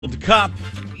World Cup.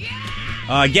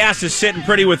 Gas is sitting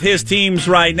pretty with his teams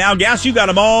right now. Gas, you got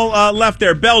them all left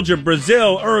there. Belgium,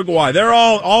 Brazil, Uruguay. They're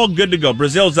all good to go.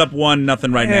 Brazil's up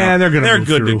 1-0 right now. Yeah, they're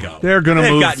good to go. They're going to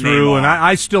move through, and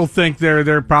I still think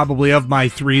they're probably, of my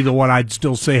three, the one I'd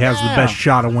still say has the best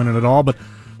shot of winning it all, but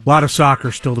a lot of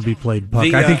soccer still to be played,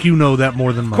 Puck. I think you know that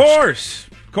more than most.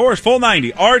 Of course, full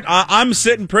 90. I'm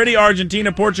sitting pretty.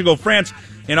 Argentina, Portugal, France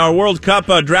in our World Cup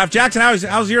draft. Jackson,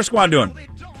 how's your squad doing?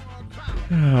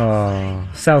 Oh,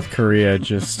 South Korea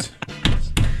just...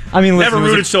 I mean, listen,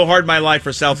 never rooted so hard in my life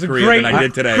for South Korea than I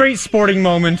did today. Great sporting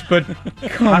moment, but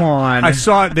come on. I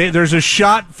saw it. There's a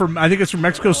shot from, I think it's from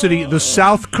Mexico City. The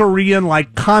South Korean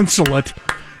consulate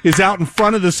is out in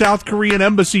front of the South Korean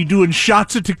embassy doing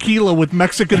shots of tequila with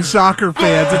Mexican soccer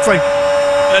fans. It's like...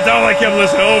 That's all I kept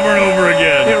listening over and over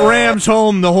again. It rams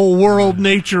home the whole world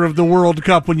nature of the World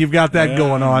Cup when you've got that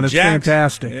going on. It's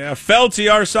fantastic. Yeah, Felty,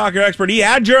 our soccer expert, he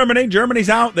had Germany. Germany's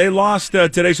out. They lost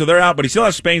today, so they're out. But he still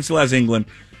has Spain, still has England.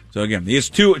 So again, he has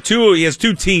two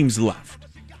teams left.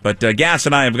 But Gas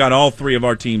and I have got all three of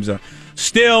our teams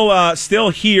still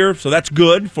here, so that's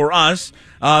good for us.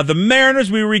 The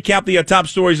Mariners, we recap the top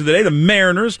stories of the day. The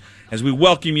Mariners, as we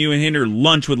welcome you in here,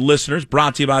 lunch with listeners,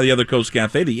 brought to you by the Other Coast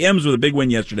Cafe. The M's with a big win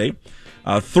yesterday,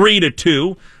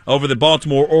 3-2 over the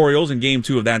Baltimore Orioles in Game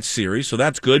 2 of that series. So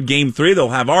that's good. Game 3, they'll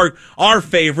have our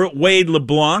favorite, Wade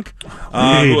LeBlanc,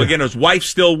 who, again, his wife's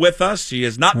still with us. She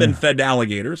has not been fed to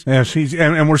alligators. Yes,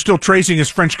 and we're still tracing his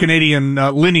French-Canadian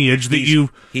lineage.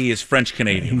 He is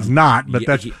French-Canadian. He's not, but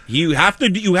that's... You have to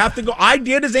go. I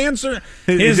did his answer.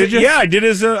 Did you? Yeah, I did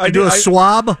his... I did a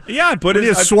swab? Yeah, I put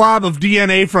a swab of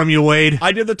DNA from you, Wade.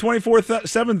 I did the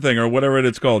 24/7 thing, or whatever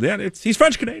it's called. Yeah, he's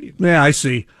French-Canadian. Yeah, I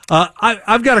see.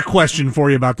 I've got a question for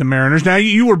you about the Mariners. Now,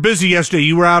 you were busy yesterday.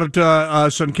 You were out at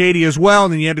Suncadia as well,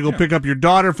 and then you had to go pick up your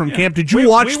daughter from camp. Did you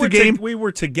watch the game? We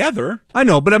were together. I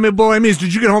know, but I mean,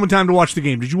 did you get home in time to watch the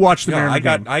game? Did you watch the Mariners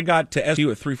game? I got to SU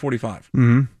at 3:45.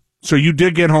 Mm-hmm. So you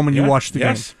did get home and you watched the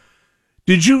game.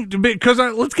 Did you? Because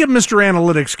let's get Mr.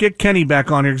 Analytics, get Kenny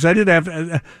back on here,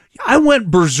 because I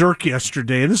went berserk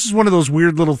yesterday, and this is one of those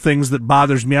weird little things that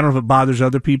bothers me. I don't know if it bothers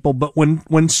other people, but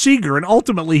when Seager, and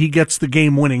ultimately he gets the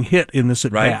game-winning hit in this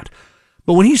at-bat,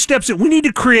 but when he steps in, we need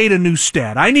to create a new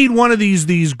stat. I need one of these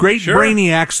great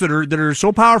brainiacs that are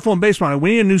so powerful in baseball.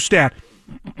 We need a new stat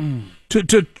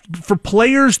for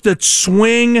players that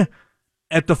swing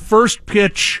at the first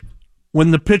pitch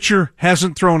when the pitcher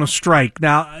hasn't thrown a strike.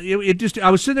 Now, I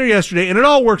was sitting there yesterday, and it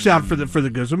all works out for the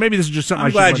good. So maybe this is just something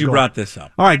I'm glad you brought this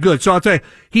up. All right, good. So I'll tell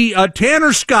you,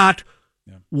 Tanner Scott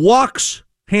walks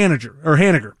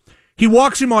Haniger. He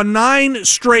walks him on 9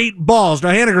 straight balls. Now,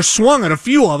 Haniger swung at a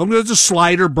few of them. There's a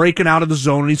slider breaking out of the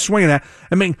zone, and he's swinging at.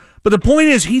 I mean, but the point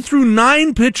is, he threw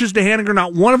 9 pitches to Haniger.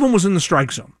 Not one of them was in the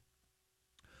strike zone.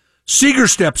 Seager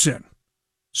steps in,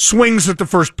 swings at the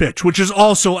first pitch, which is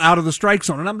also out of the strike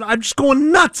zone. And I'm just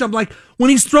going nuts. I'm like,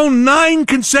 when he's thrown 9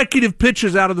 consecutive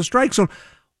pitches out of the strike zone,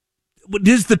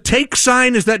 is the take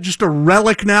sign, is that just a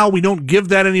relic now? We don't give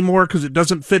that anymore because it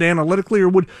doesn't fit analytically?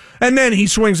 And then he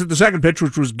swings at the second pitch,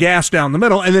 which was gas down the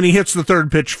middle, and then he hits the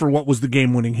third pitch for what was the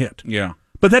game-winning hit. Yeah.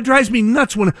 But that drives me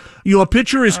nuts when a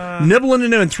pitcher is nibbling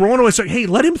in and throwing away. It's like, hey,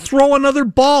 let him throw another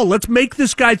ball. Let's make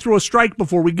this guy throw a strike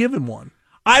before we give him one.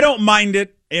 I don't mind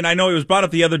it, and I know it was brought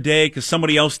up the other day because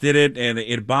somebody else did it, and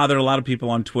it bothered a lot of people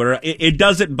on Twitter. It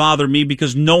doesn't bother me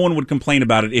because no one would complain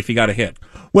about it if he got a hit.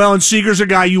 Well, and Seager's a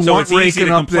guy want raking up there. So it's easy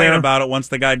to complain about it once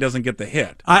the guy doesn't get the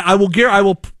hit. I will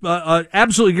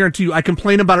absolutely guarantee you I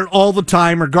complain about it all the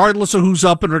time, regardless of who's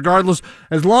up and regardless,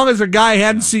 as long as a guy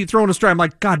hadn't thrown a strike. I'm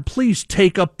like, God, please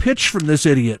take a pitch from this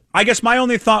idiot. I guess my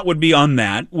only thought would be on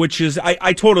that, which is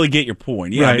I totally get your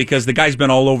point. Yeah, because the guy's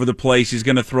been all over the place. He's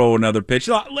going to throw another pitch.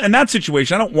 In that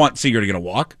situation, I don't want Seager to get a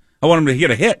walk. I want him to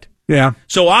get a hit. Yeah.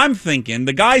 So I'm thinking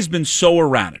the guy's been so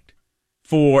erratic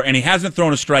and he hasn't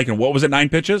thrown a strike in, what was it, 9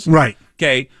 pitches? Right.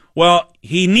 Okay. Well,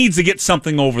 he needs to get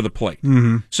something over the plate.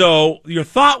 Mm-hmm. So your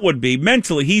thought would be,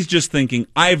 mentally, he's just thinking,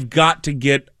 I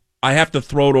have to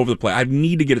throw it over the plate. I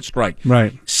need to get it strike.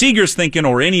 Right. Seager's thinking,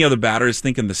 or any other batter is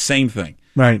thinking the same thing.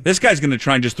 Right. This guy's going to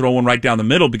try and just throw one right down the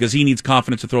middle because he needs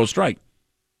confidence to throw a strike.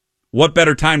 What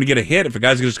better time to get a hit if a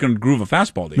guy's just going to groove a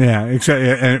fastball to you? Yeah,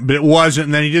 exactly. But it wasn't.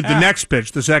 And then he did the next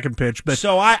pitch, the second pitch. But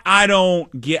so I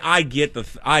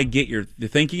get your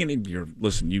thinking. And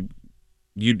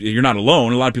you're not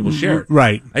alone. A lot of people share it.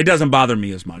 Right. It doesn't bother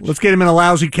me as much. Let's get him in a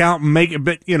lousy count and make it.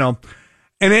 But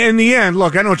And in the end,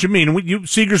 look, I know what you mean.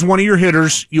 Seager's one of your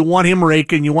hitters. You want him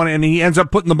raking. And he ends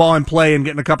up putting the ball in play and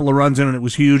getting a couple of runs in, and it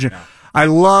was huge. Yeah. I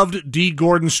loved D.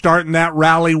 Gordon starting that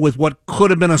rally with what could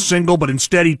have been a single, but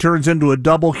instead he turns into a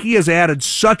double. He has added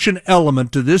such an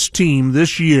element to this team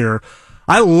this year.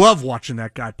 I love watching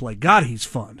that guy play. God, he's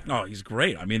fun. Oh, he's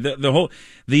great. I mean, in the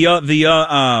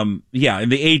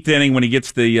 8th inning when he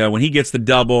gets the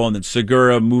double and then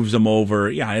Segura moves him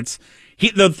over. Yeah,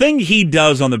 the thing he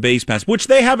does on the base pass, which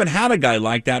they haven't had a guy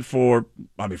like that for,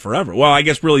 forever. Well, I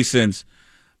guess really since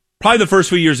probably the first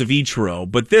few years of Ichiro,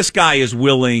 but this guy is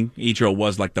willing. Ichiro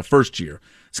was like the first year.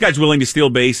 This guy's willing to steal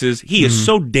bases. He is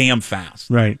so damn fast.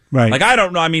 Right. Like, I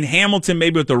don't know. I mean, Hamilton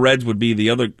maybe with the Reds would be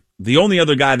the only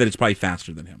other guy that is probably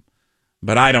faster than him.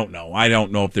 But I don't know. I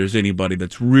don't know if there's anybody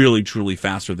that's really, truly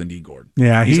faster than D. Gordon.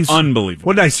 Yeah, he's unbelievable.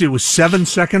 What did I see? It was 7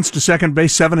 seconds to second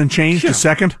base, 7 and change to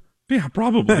second? Yeah,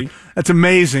 probably. That's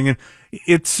amazing. And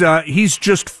he's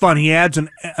just fun. He adds an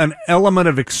element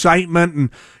of excitement.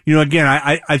 And, again,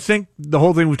 I think the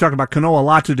whole thing, we've talked about Cano a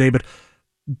lot today, but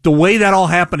the way that all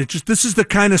happened, this is the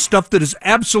kind of stuff that has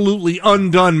absolutely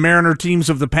undone Mariner teams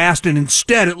of the past. And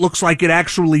instead, it looks like it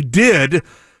actually did,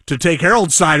 to take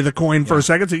Harold's side of the coin for a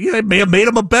second. So, it may have made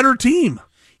him a better team.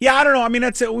 Yeah, I don't know. I mean,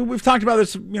 that's it. We've talked about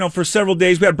this, for several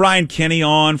days. We had Brian Kenny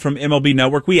on from MLB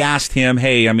Network. We asked him,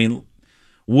 hey, I mean,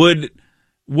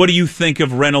 what do you think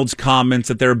of Reynolds' comments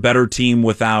that they're a better team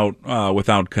without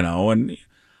Cano? And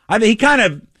I think he kind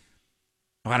of,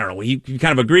 I don't know, he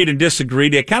kind of agreed and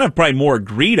disagreed. He kind of probably more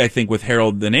agreed, I think, with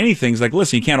Harold than anything. He's like,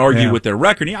 listen, you can't argue with their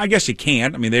record. Yeah, I guess you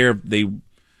can't. I mean,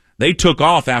 they took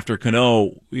off after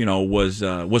Cano,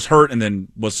 was hurt and then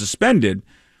was suspended.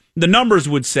 The numbers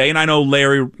would say, and I know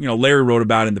Larry wrote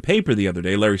about it in the paper the other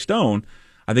day, Larry Stone,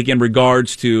 I think in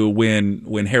regards to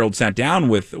when Harold sat down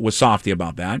with Softy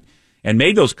about that and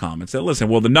made those comments that, listen,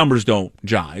 well, the numbers don't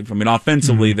jive. I mean,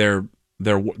 offensively,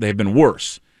 they've been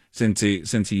worse since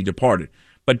he departed.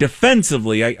 But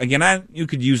defensively, you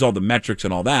could use all the metrics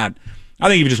and all that. I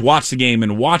think if you just watch the game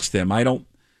and watch them,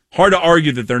 hard to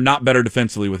argue that they're not better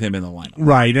defensively with him in the lineup.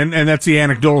 Right, and that's the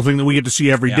anecdotal thing that we get to see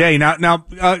every day. Now,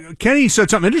 Kenny said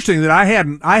something interesting that I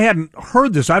hadn't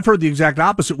heard this. I've heard the exact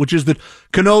opposite, which is that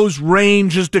Cano's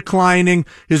range is declining,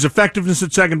 his effectiveness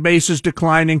at second base is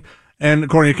declining, and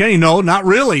according to Kenny, no, not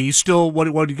really. He's still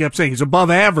what he kept saying. He's above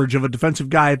average of a defensive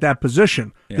guy at that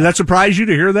position. Yeah. Did that surprise you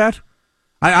to hear that?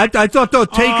 I thought the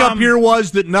take up here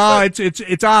was that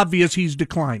it's obvious he's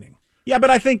declining. Yeah, but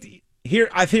I think.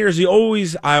 I don't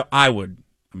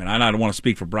want to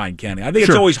speak for Brian Kenny. I think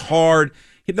it's always hard.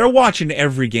 They're watching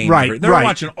every game. Right, they're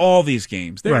watching all these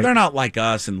games. They're not like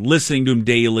us and listening to him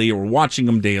daily or watching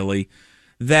him daily.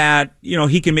 That,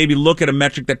 he can maybe look at a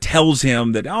metric that tells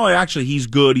him that, oh, actually he's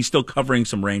good. He's still covering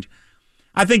some range.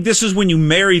 I think this is when you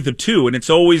marry the two, and it's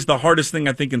always the hardest thing,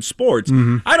 I think, in sports.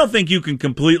 Mm-hmm. I don't think you can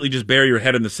completely just bury your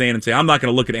head in the sand and say, I'm not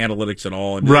going to look at analytics at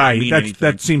all. And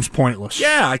that seems pointless.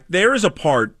 Yeah, there is a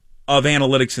part of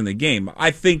analytics in the game.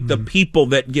 I think the people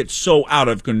that get so out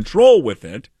of control with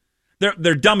it,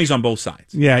 they're dummies on both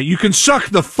sides. Yeah, you can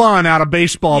suck the fun out of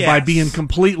baseball by being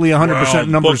completely 100%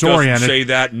 numbers oriented. Say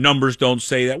that, numbers don't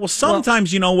say that. Well,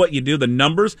 sometimes you know what you do. The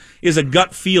numbers is a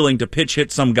gut feeling to pitch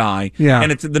hit some guy,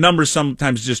 and the numbers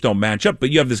sometimes just don't match up.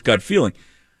 But you have this gut feeling.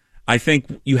 I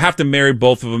think you have to marry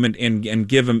both of them and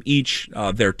give them each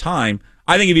their time.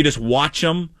 I think if you just watch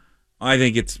them, I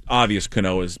think it's obvious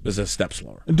Cano is a step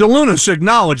slower. DeLunas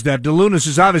acknowledged that. DeLunas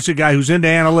is obviously a guy who's into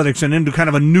analytics and into kind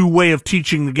of a new way of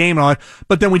teaching the game and all that.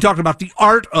 But then we talked about the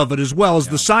art of it as well as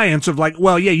the science of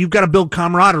you've got to build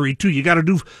camaraderie too.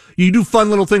 You do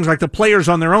fun little things like the players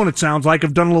on their own, it sounds like,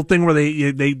 have done a little thing where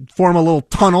they form a little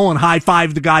tunnel and high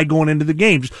five the guy going into the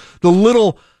games. The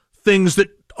little things that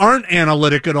aren't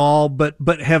analytic at all,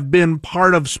 but have been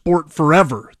part of sport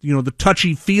forever. The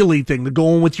touchy-feely thing, the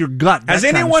going with your gut. Has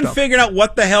anyone figured out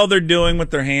what the hell they're doing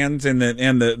with their hands and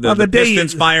the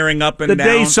distance firing up and down? The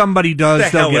day somebody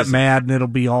does, they'll get mad and it'll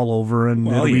be all over and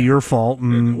it'll be your fault.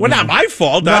 Well, not my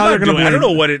fault. I don't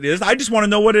know what it is. I just want to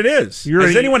know what it is.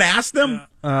 Has anyone asked them?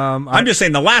 I'm just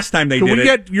saying the last time they did it. Can we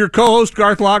get your co-host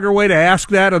Garth Lagerway to ask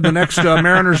that on the next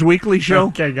Mariners Weekly show?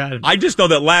 Okay, got it. I just know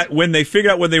that when they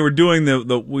figured out what they were doing,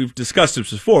 we've discussed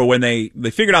this before, when they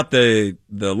figured out the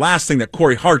last thing that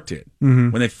Corey Hart did,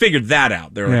 when they figured that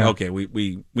out, they're like, okay,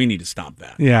 we need to stop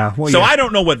that. Yeah. Well, I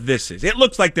don't know what this is. It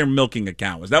looks like they're milking a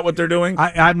cow. Is that what they're doing?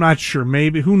 I'm not sure.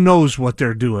 Maybe. Who knows what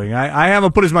they're doing? I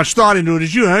haven't put as much thought into it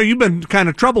as you. You've been kind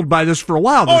of troubled by this for a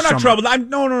while. Oh, not troubled.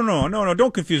 No.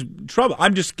 Don't confuse trouble.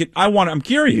 I'm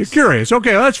curious. You're curious.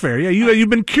 Okay, well, that's fair. Yeah, you've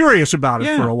been curious about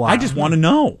it for a while. I just want to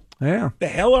know. Yeah. The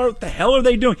hell are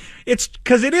they doing? It's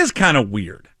because it is kind of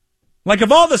weird. Like,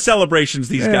 of all the celebrations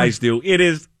these guys do, it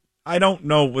is, I don't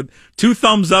know, with 2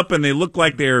 thumbs up and they look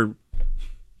like they're...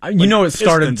 it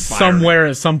started somewhere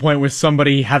at some point with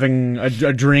somebody having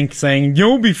a drink saying, it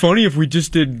would be funny if we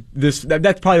just did this.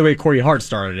 That's probably the way Corey Hart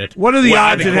started it. What are the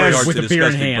odds it has... With a beer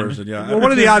in hand. Person, yeah. Well,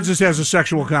 what are the odds this has a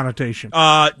sexual connotation?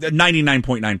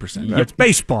 99.9%. It's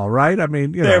baseball, right? I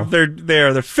mean,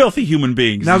 they're filthy human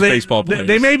beings, now these baseball players.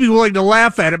 They may be willing to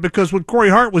laugh at it because when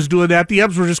Corey Hart was doing that, the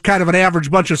Ebs were just kind of an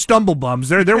average bunch of stumble bums.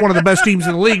 They're one of the best teams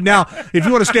in the league. Now, if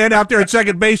you want to stand out there at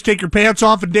second base, take your pants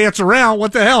off and dance around,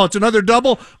 what the hell? It's another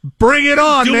double. Bring it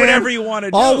on, do man. Whatever you want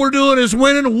to do. All we're doing is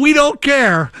winning. We don't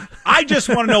care. I just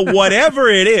want to know whatever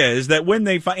it is that when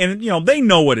they find, and they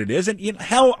know what it is. And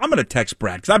hell, I'm going to text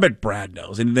Brad because I bet Brad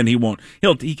knows, and then he won't.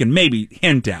 He can maybe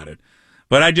hint at it.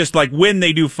 But I just like when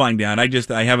they do find out.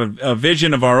 I have a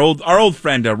vision of our old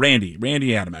friend Randy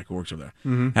Adamek, who works over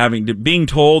there, being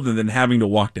told and then having to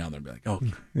walk down there and be like, oh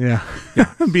yeah.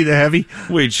 Be the heavy.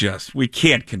 We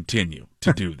can't continue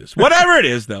to do this. Whatever it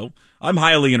is, though. I'm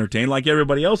highly entertained like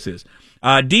everybody else is.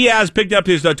 Diaz picked up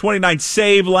his 29th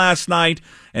save last night,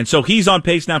 and so he's on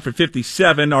pace now for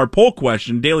 57. Our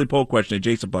daily poll question at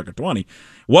Jason Puckett 20.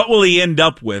 What will he end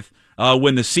up with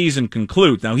when the season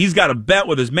concludes? Now, he's got a bet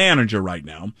with his manager right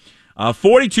now.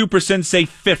 42% say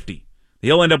 50.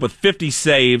 He'll end up with 50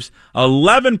 saves.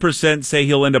 11% say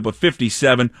he'll end up with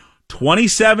 57.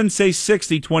 27 say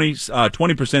 60.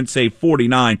 20% say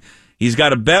 49. He's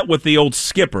got a bet with the old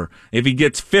skipper. If he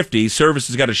gets 50, Service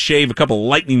has got to shave a couple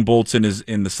lightning bolts in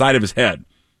the side of his head.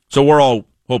 So we're all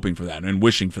hoping for that and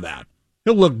wishing for that.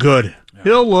 He'll look good. Yeah.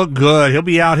 He'll look good. He'll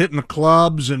be out hitting the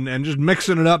clubs and just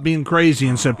mixing it up, being crazy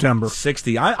in September.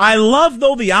 60. I love,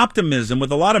 though, the optimism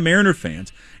with a lot of Mariner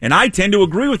fans, and I tend to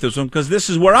agree with this one because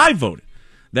this is where I voted.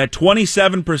 That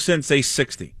 27% say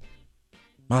 60.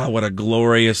 Wow, what a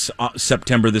glorious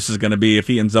September this is going to be if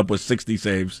he ends up with 60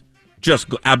 saves. Just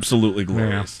absolutely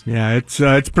glorious. Yeah,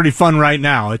 it's pretty fun right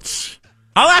now.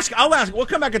 I'll ask. We'll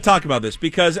come back and talk about this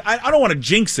because I don't want to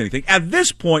jinx anything. At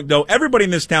this point, though, everybody in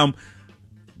this town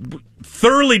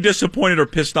thoroughly disappointed or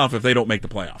pissed off if they don't make the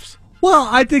playoffs. Well,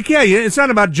 I think, it's not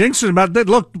about jinxing. About that.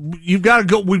 Look, you've got to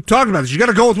go. We've talked about this. You got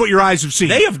to go with what your eyes have seen.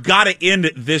 They have got to end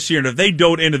it this year, and if they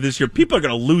don't end it this year, people are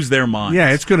going to lose their minds. Yeah,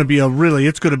 it's going to be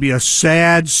a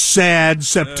sad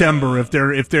September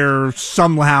if they're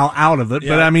somehow out of it. Yeah.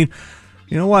 But I mean,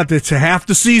 you know what? It's half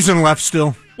the season left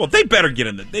still. Well, they better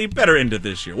they better end it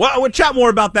this year. Well, we'll chat more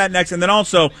about that next, and then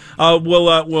also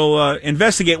we'll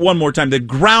investigate one more time the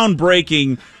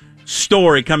groundbreaking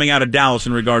story coming out of Dallas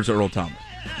in regards to Earl Thomas.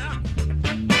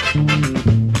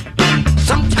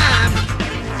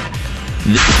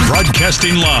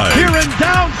 Broadcasting live here in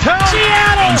downtown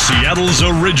Seattle on Seattle's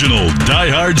original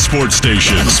diehard sports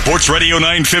station, Sports Radio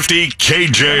 950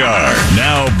 KJR.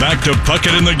 Now back to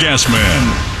Puckett and the Gas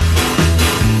Man.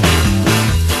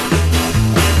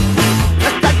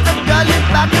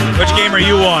 Which game are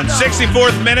you on?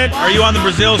 64th minute? Are you on the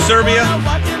Brazil-Serbia?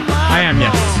 I am,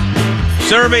 yes.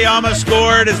 Serbia almost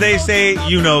scored, as they say,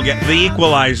 the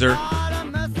equalizer.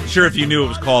 Sure, if you knew it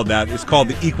was called that. It's called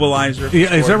the equalizer.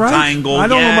 Yeah, is that right? Tying goal. I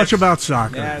don't know much about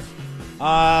soccer. Yes.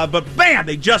 But bam,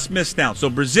 they just missed out. So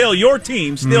Brazil, your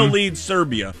team, still leads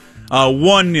Serbia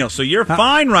 1-0. So you're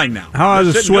fine right now. How are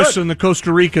the Swiss and the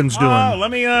Costa Ricans doing? Let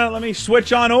me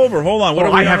switch on over. Hold on. What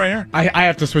do we have right here? I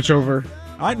have to switch over.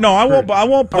 I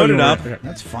won't put it up. Okay.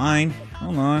 That's fine.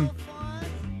 Hold on.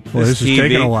 Well, this is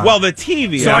taking a while. Well, the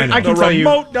TV. So I can tell you, the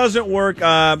remote doesn't work.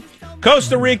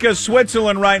 Costa Rica,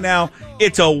 Switzerland right now,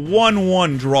 it's a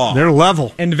 1-1 draw. They're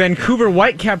level. And Vancouver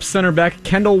Whitecaps center back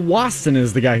Kendall Waston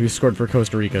is the guy who scored for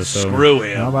Costa Rica. So screw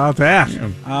him. How about that?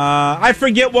 Yeah. I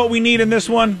forget what we need in this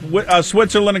one.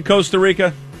 Switzerland and Costa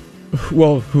Rica.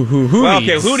 Well, who well,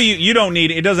 needs? okay, who do you don't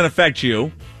need? It doesn't affect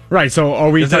you. Right, so are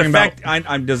we talking about...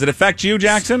 does it affect you,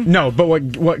 Jackson? No, but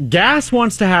what Gas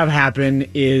wants to have happen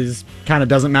is kind of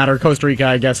doesn't matter. Costa Rica,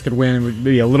 I guess, could win. It would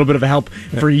be a little bit of a help.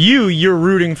 Yeah. For you, you're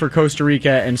rooting for Costa Rica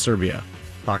and Serbia.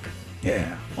 Fuck.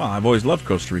 Yeah. Well, I've always loved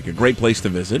Costa Rica. Great place to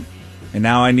visit. And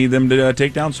now I need them to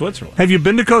take down Switzerland. Have you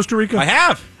been to Costa Rica? I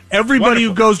have. Everybody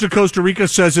who goes to Costa Rica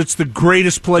says it's the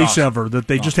greatest place ever, that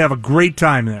they just have a great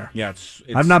time there. Yeah, it's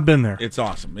I've not been there. It's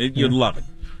awesome. You'd love it.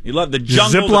 You love the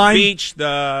jungle, the beach.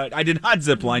 I did not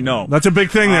zip line. No, that's a big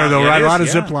thing there, though, right? A lot of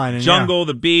zip lining. Jungle,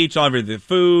 the beach, everything, the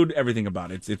food, everything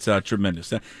about it. It's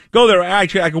tremendous. Go there.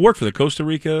 Actually, I could work for the Costa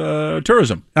Rica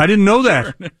tourism. I didn't know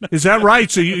that. Sure. Is that right?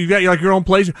 So you got like your own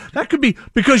place. That could be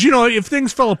because if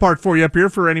things fell apart for you up here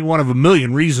for any one of a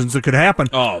million reasons that could happen.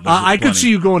 Oh, I could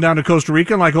see you going down to Costa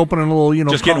Rica and like opening a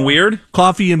little, just getting weird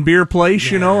coffee and beer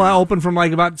place. Yeah. Open from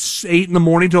like about 8 in the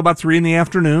morning till about 3 in the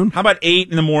afternoon. How about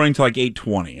 8 in the morning to like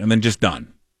 8:20? money and then just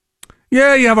done.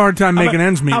 Yeah, you have a hard time making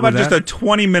ends meet. How about with just a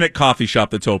 20-minute coffee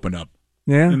shop that's opened up?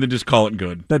 Yeah, and then just call it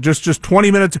good. That just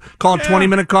 20 minutes. Call it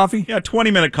 20-minute coffee. Yeah,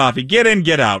 20-minute coffee. Get in,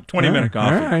 get out. 20-minute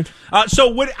coffee. All right. So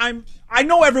what I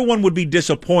know everyone would be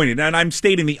disappointed, and I'm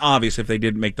stating the obvious if they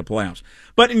didn't make the playoffs.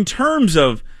 But in terms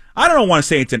of, I don't want to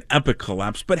say it's an epic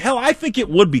collapse, but hell, I think it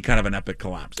would be kind of an epic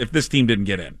collapse if this team didn't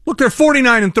get in. Look, they're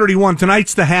 49-31.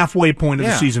 Tonight's the halfway point of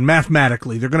the season,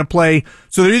 mathematically. They're going to play,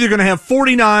 so they're either going to have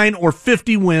 49 or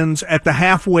 50 wins at the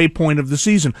halfway point of the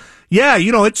season. Yeah,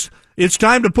 it's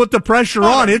time to put the pressure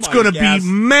on. It's going to be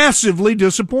massively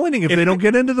disappointing if they don't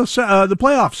get into the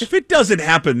playoffs. If it doesn't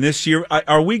happen this year,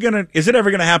 is it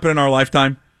ever going to happen in our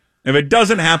lifetime? If it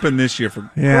doesn't happen this year,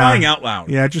 for crying out loud.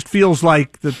 Yeah, it just feels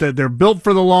like that they're built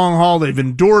for the long haul. They've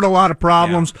endured a lot of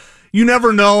problems. Yeah. You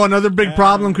never know. Another big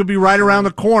problem could be right around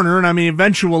the corner, and I mean,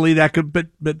 eventually that could, but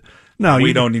no.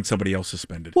 We don't need somebody else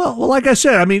suspended. Well, like I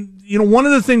said, I mean, one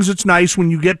of the things that's nice when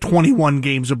you get 21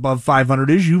 games above 500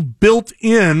 is you've built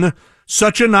in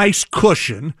such a nice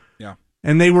cushion. Yeah.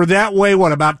 And they were that way,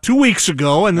 about 2 weeks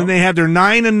ago, and then they had their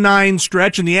 9-9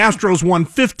 stretch, and the Astros won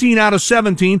 15 out of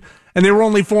 17, and they were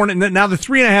only 4, and now they're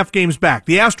 3.5 games back.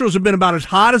 The Astros have been about as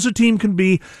hot as a team can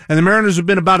be, and the Mariners have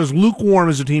been about as lukewarm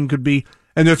as a team could be.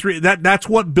 And they're that's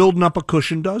what building up a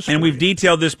cushion does. And we've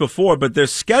detailed this before, but their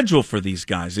schedule for these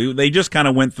guys, they just kind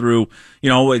of went through,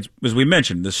 as we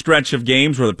mentioned, the stretch of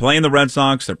games where they're playing the Red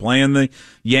Sox, they're playing the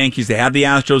Yankees, they have the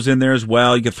Astros in there as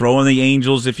well. You could throw in the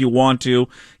Angels if you want to,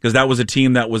 because that was a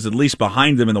team that was at least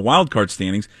behind them in the wild card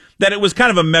standings. That it was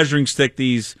kind of a measuring stick,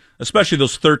 especially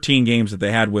those 13 games that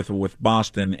they had with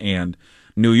Boston and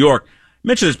New York. I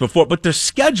mentioned this before, but their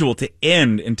schedule to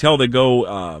end until they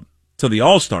go to the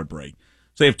All-Star break.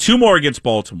 So they have 2 more against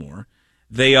Baltimore.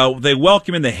 They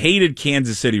welcome in the hated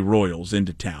Kansas City Royals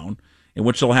into town, in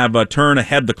which they'll have a turn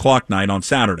ahead the clock night on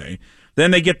Saturday.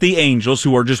 Then they get the Angels,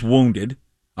 who are just wounded,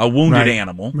 a wounded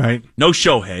animal. Right. No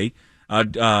Shohei.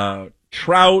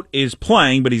 Trout is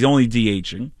playing, but he's only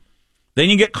DHing. Then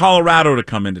you get Colorado to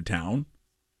come into town.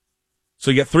 So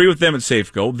you get 3 with them at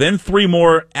Safeco. Then 3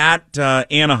 more at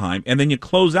Anaheim. And then you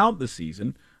close out the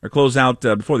season, or close out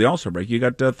before the All-Star break, you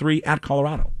got 3 at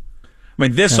Colorado. I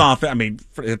mean,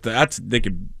 they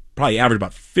could probably average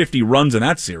about 50 runs in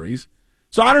that series.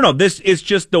 So I don't know. This is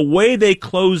just the way they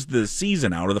closed the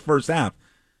season out, or the first half.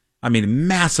 I mean,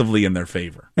 massively in their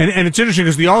favor. And it's interesting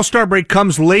because the All-Star break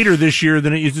comes later this year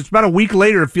than it's about a week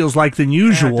later, it feels like, than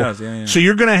usual. Yeah, it does. Yeah. So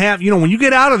you're going to have, when you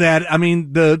get out of that, I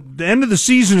mean, the end of the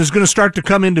season is going to start to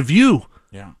come into view.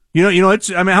 Yeah.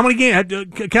 It's, I mean, how many games,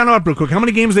 count it up real quick, how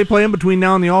many games they play in between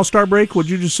now and the All-Star break?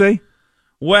 What'd you just say?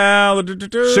 Well,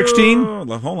 16?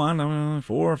 Hold on.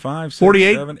 4, 5, 6,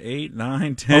 48? 7, 8,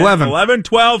 9, 10, 11. 11,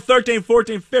 12, 13,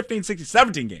 14, 15, 16,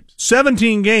 17 games.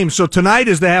 17 games. So tonight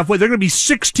is the halfway. They're going to be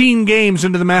 16 games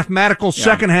into the mathematical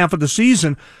second half of the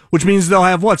season, which means they'll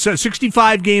have,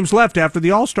 65 games left after the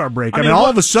All-Star break. I mean, all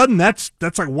of a sudden, that's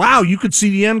like, wow, you could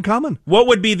see the end coming. What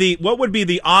would be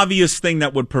the obvious thing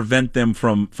that would prevent them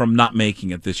from not making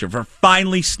it this year, for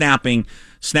finally snapping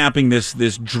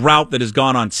this drought that has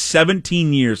gone on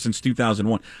 17 years since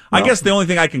 2001? I guess the only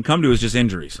thing I can come to is just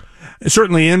injuries.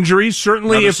 Certainly injuries.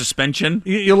 Certainly another suspension.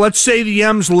 Let's say the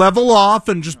M's level off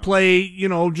and just play,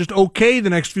 just okay the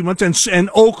next few months, and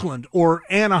Oakland or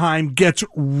Anaheim gets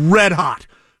red hot,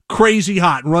 crazy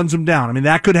hot, and runs them down. I mean,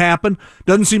 that could happen.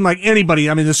 Doesn't seem like anybody.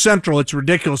 I mean, the Central, it's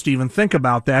ridiculous to even think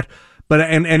about that. But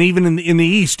and even in the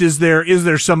East, is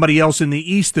there somebody else in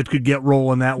the East that could get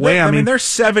rolling that way? I mean, they're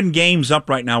 7 games up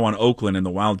right now on Oakland in the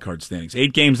wild card standings.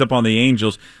 8 games up on the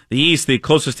Angels. The East, the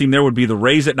closest team there would be the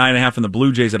Rays at 9.5 and the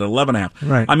Blue Jays at 11.5.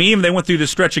 Right. I mean, even they went through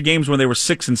this stretch of games when they were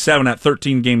 6 and 7 at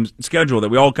 13 game schedule that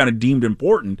we all kind of deemed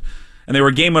important, and they were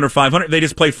a game under 500. They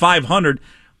just played 500.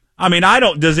 I mean,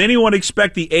 does anyone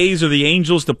expect the A's or the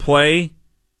Angels to play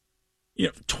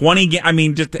 20 games? I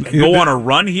mean, just go on a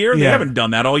run here? They haven't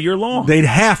done that all year long. They'd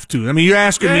have to. I mean, you're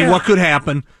asking me what could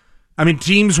happen. I mean,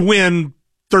 teams win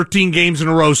 13 games in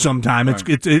a row sometime. Right.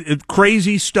 It's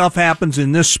crazy stuff happens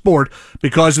in this sport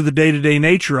because of the day-to-day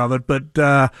nature of it. But,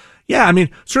 I mean,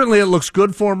 certainly it looks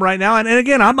good for them right now. And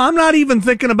again, I'm not even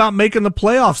thinking about making the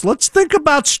playoffs. Let's think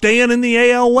about staying in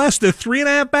the AL West. They're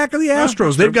 3.5 back of the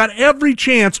Astros. They've got every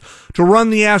chance to run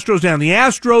the Astros down. The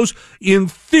Astros, in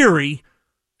theory,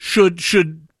 should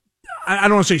I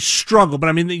don't want to say struggle, but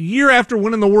I mean, the year after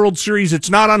winning the World Series, it's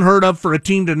not unheard of for a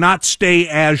team to not stay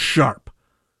as sharp.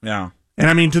 Yeah. And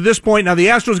I mean, to this point, now the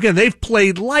Astros, again, they've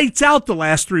played lights out the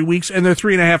last 3 weeks, and they're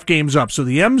 3.5 games up. So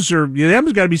the M's got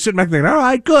to be sitting back thinking, all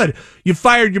right, good. You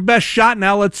fired your best shot.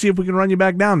 Now let's see if we can run you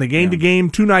back down. They gained a game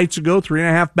 2 nights ago,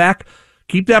 3.5 back.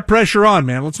 keep that pressure on,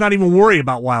 man. Let's not even worry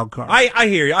about wild cards. I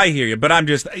hear you, but I'm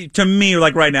just, to me,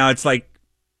 like right now, it's like,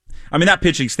 I mean, that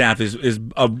pitching staff is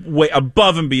way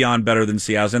above and beyond better than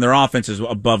Seattle's, and their offense is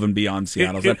above and beyond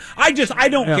Seattle's. I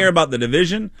don't care about the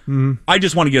division. Mm-hmm. I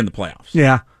just want to get in the playoffs.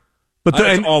 Yeah. But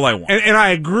that's all I want. And I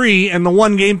agree, and the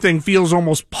one game thing feels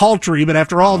almost paltry, but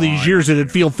after all these years,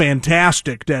 it'd feel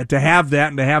fantastic to have that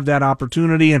and to have that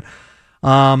opportunity. And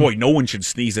boy, no one should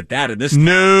sneeze at that in this town.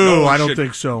 No, I don't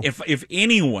think so. If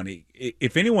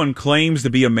anyone claims to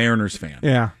be a Mariners fan,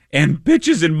 yeah, and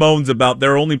bitches and moans about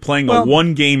they're only playing a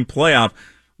one-game playoff,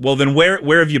 well, then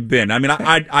where have you been? I mean,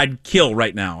 I'd kill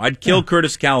right now. I'd kill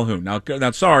Curtis Calhoun. Now,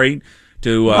 sorry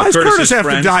to why does Curtis's Curtis have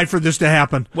friends. to die for this to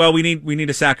happen? Well, we need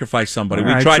to sacrifice somebody.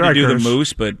 All We tried to do Curtis. The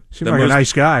Moose, but seems like a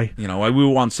nice guy. You know, we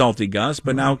want Salty Gus,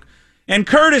 but now, and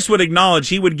Curtis would acknowledge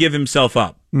he would give himself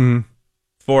up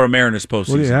for a Mariners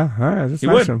postseason. Well, yeah, all right, that's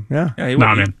nice. Yeah, he would.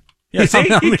 Nah, man. Yeah, see,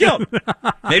 he'd kill.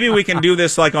 Maybe we can do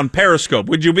this like on Periscope.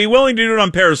 Would you be willing to do it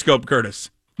on Periscope,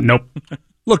 Curtis? Nope.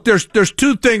 Look, there's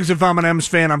two things if I'm an M's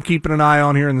fan I'm keeping an eye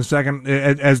on here in the second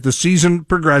as the season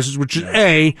progresses, which is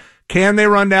A, can they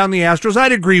run down the Astros?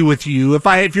 I'd agree with you.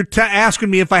 If you're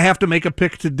asking me if I have to make a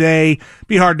pick today, it'd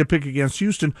be hard to pick against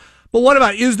Houston. But what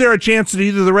about, is there a chance that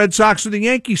either the Red Sox or the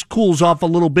Yankees cools off a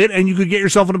little bit and you could get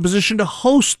yourself in a position to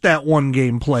host that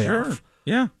one-game playoff? Sure.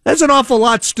 Yeah. That's an awful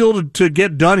lot still to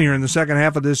get done here in the second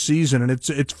half of this season, and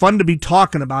it's fun to be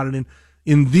talking about it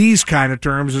in these kind of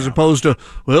terms as opposed to,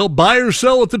 well, buy or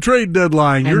sell at the trade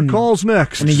deadline. Your call's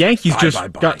next. And the Yankees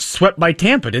got swept by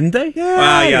Tampa, didn't they?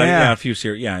 Yeah. A few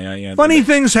series. Yeah. Funny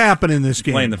things happen in this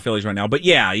game. Playing the Phillies right now, but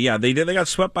they did. They got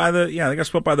swept by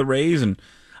the Rays, and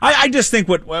I just think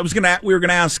we were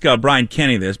gonna ask Brian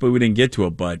Kenny this, but we didn't get to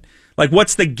it. But like,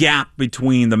 what's the gap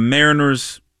between the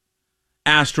Mariners,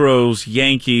 Astros,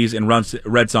 Yankees, and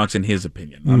Red Sox in his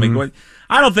opinion? I mean,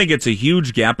 I don't think it's a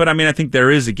huge gap, but I mean, I think there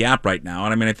is a gap right now.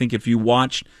 And I mean, I think if you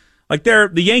watch, like, the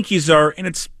Yankees are, and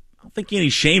I don't think any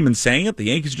shame in saying it, the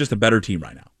Yankees are just a better team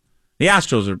right now. The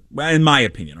Astros are, in my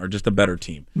opinion, are just a better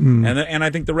team, and I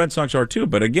think the Red Sox are too.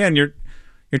 But again, you're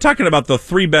talking about the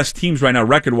three best teams right now,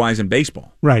 record-wise, in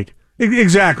baseball. Right.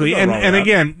 Exactly. And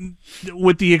again,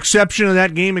 with the exception of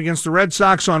that game against the Red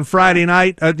Sox on Friday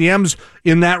night, the M's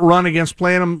in that run against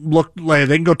playing them look like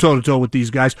they can go toe-to-toe with these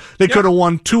guys. They could have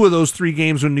won 2 of those 3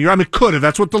 games in New York. I mean, could have.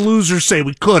 That's what the losers say.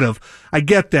 We could have. I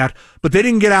get that. But they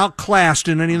didn't get outclassed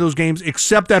in any of those games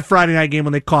except that Friday night game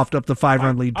when they coughed up the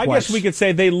 5-run lead twice. I guess we could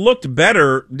say they looked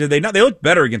better. Did they not? They looked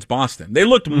better against Boston. They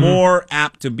looked more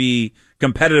apt to be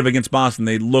competitive against Boston.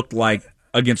 They looked like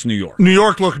against New York. New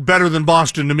York looked better than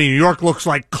Boston to me. New York looks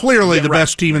like clearly the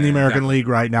best team in the American League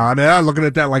right now. I mean, I'm looking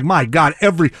at that like, my God,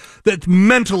 that's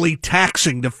mentally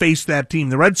taxing to face that team.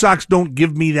 The Red Sox don't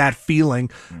give me that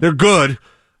feeling. They're good,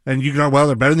 and you go, well,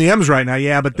 they're better than the M's right now.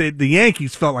 Yeah, but the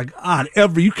Yankees felt like,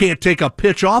 you can't take a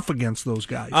pitch off against those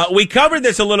guys. We covered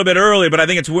this a little bit earlier, but I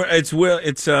think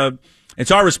it's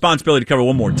our responsibility to cover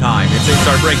one more time. It's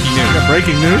our breaking news. Yeah,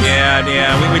 breaking news?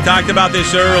 Yeah. We talked about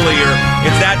this earlier.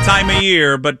 It's that time of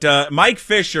year. But Mike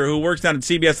Fisher, who works down at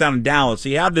CBS down in Dallas,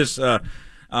 he had this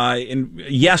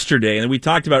yesterday, and we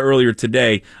talked about earlier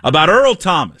today, about Earl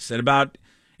Thomas.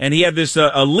 And he had this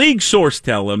a league source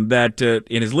tell him that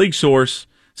in his league source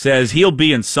says he'll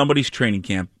be in somebody's training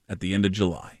camp at the end of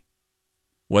July.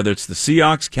 Whether it's the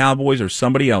Seahawks, Cowboys, or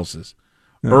somebody else's.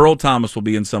 Yeah. Earl Thomas will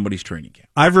be in somebody's training camp.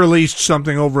 I've released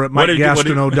something over at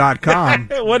MikeGastineau.com.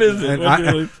 What is it?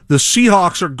 The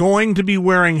Seahawks are going to be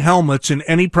wearing helmets in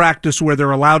any practice where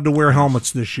they're allowed to wear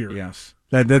helmets this year. Yes.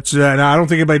 That's. I don't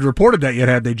think anybody reported that yet,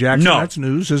 had they, Jackson? No. That's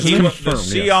news, isn't it? The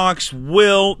Seahawks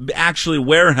will actually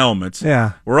wear helmets.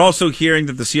 Yeah. We're also hearing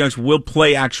that the Seahawks will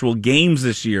play actual games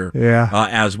this year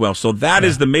as well. So that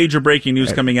is the major breaking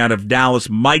news coming out of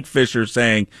Dallas. Mike Fisher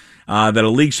saying that a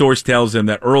league source tells him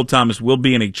that Earl Thomas will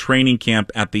be in a training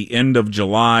camp at the end of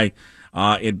July.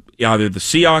 Either the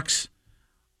Seahawks,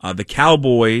 the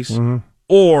Cowboys,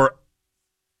 or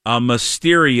a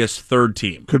mysterious third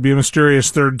team. Could be a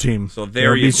mysterious third team. So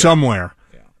there you go. Somewhere.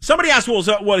 Yeah. Somebody asked,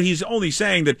 well, he's only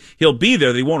saying that he'll be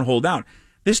there, that he won't hold out.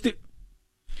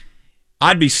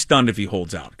 I'd be stunned if he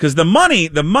holds out, because the money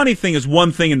thing is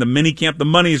one thing in the mini camp. The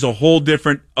money is a whole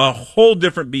different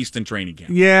beast in training camp.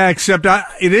 Yeah, except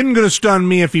it isn't going to stun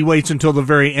me if he waits until the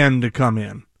very end to come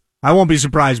in. I won't be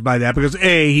surprised by that because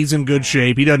he's in good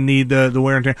shape. He doesn't need the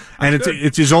wear and tear, and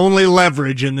it's his only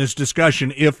leverage in this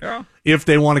discussion. If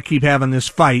they want to keep having this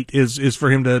fight, is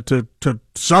for him to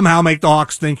somehow make the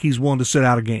Hawks think he's willing to sit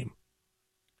out a game.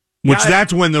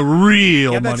 That's when the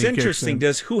real money kicks in. That's interesting.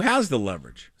 Who has the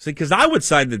leverage? See, because I would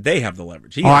side that they have the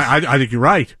leverage. I think you're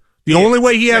right. The only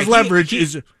way he has leverage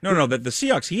is the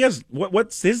Seahawks. He has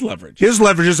what's his leverage? His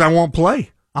leverage is I won't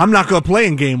play. I'm not going to play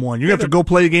in game one. You're going to have to go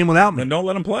play the game without me. Then don't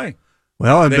let him play.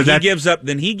 Well,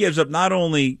 then he gives up not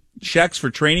only checks for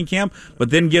training camp, but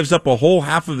then gives up a whole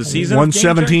half of the season.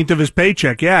 1/17 of his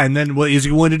paycheck, yeah. And then is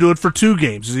he willing to do it for 2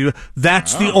 games?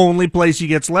 That's the only place he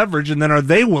gets leverage. And then are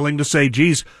they willing to say,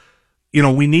 geez,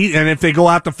 we need, and if they go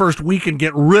out the first week and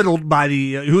get riddled by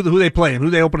the, who they playing, who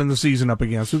they opening the season up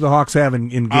against, who the Hawks have in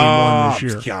game one this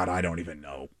year? God, I don't even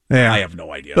know. Yeah. I have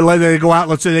no idea. But they go out,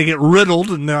 let's say they get riddled,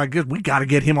 and they're like, we got to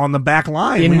get him on the back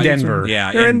line. In Denver.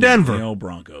 They're in Denver.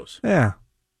 Broncos. Yeah.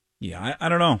 Yeah, I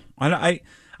don't know.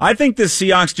 I think the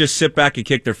Seahawks just sit back and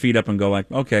kick their feet up and go like,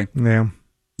 okay,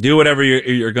 do whatever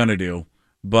you're going to do,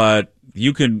 but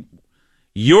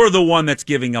you're the one that's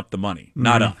giving up the money,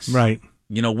 not us. Right.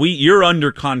 You're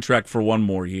under contract for 1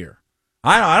 more year.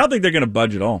 I don't think they're going to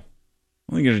budge at all.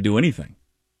 I don't think they're going to do anything.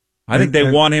 I think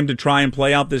they want him to try and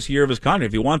play out this year of his contract.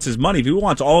 If he wants his money, if he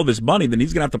wants all of his money, then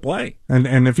he's going to have to play.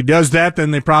 And if he does that,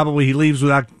 then he leaves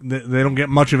without, they don't get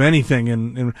much of anything.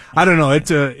 And I don't know.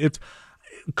 It's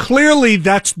clearly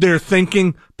that's their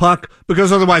thinking, Puck,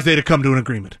 because otherwise they'd have come to an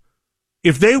agreement.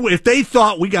 If they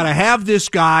thought we got to have this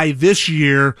guy this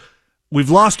year, we've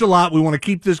lost a lot, we want to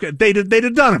keep this guy, they'd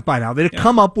have done it by now. They'd have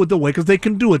come up with a way, because they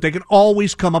can do it. They can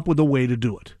always come up with a way to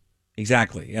do it.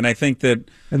 Exactly. And I think that...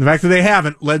 And the fact that they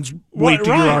haven't lends weight to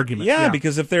your argument. Yeah,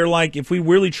 because if they're like, if we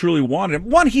really truly wanted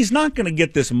him, he's not going to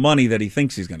get this money that he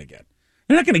thinks he's going to get.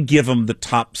 They're not going to give him the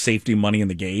top safety money in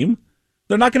the game.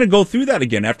 They're not going to go through that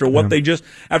again after what they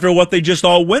just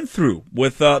all went through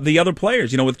with the other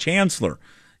players, with Chancellor,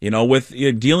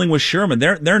 with dealing with Sherman.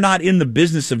 They're not in the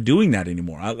business of doing that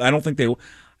anymore. I don't think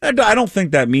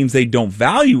that means they don't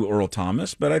value Earl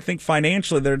Thomas, but I think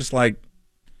financially they're just like,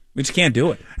 we just can't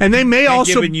do it. And they may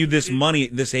also giving you this money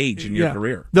at this age in your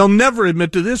career. They'll never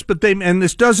admit to this, but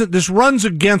this runs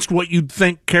against what you'd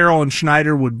think Carroll and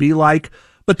Schneider would be like.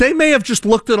 But they may have just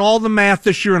looked at all the math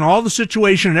this year and all the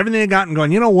situation and everything they got and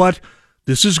gone, you know what?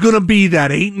 This is going to be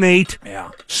that 8-8,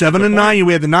 7-9.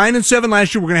 We had the 9-7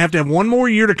 last year. We're going to have 1 more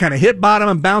year to kind of hit bottom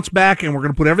and bounce back, and we're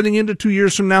going to put everything into 2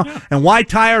 years from now. Yeah. And why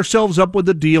tie ourselves up with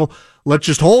the deal? Let's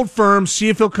just hold firm, see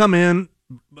if he'll come in.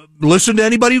 Listen to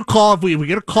anybody who calls. If we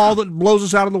get a call that blows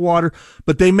us out of the water,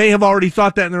 but they may have already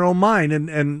thought that in their own mind,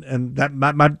 and that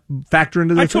might factor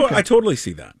into their thinking. I totally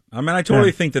see that. I mean, I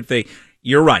totally think that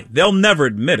you're right. They'll never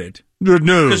admit it. No.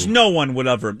 Because no one's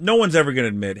ever going to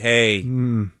admit, hey,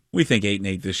 we think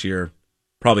 8-8 this year,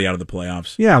 probably out of the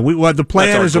playoffs. Yeah, the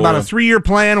plan is about a 3-year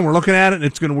plan, and we're looking at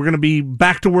it, and we're going to be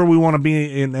back to where we want to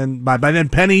be, and by then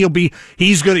Penny they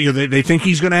think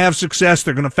he's going to have success.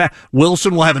 They're going to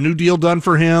Wilson will have a new deal done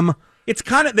for him. They've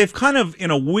kind of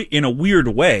in a weird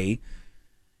way,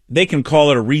 they can call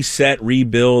it a reset,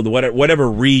 rebuild,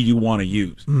 whatever you want to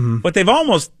use. Mm-hmm. But they've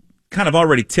almost kind of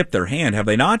already tipped their hand, have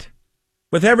they not?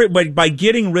 By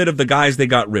getting rid of the guys they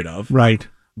got rid of. Right.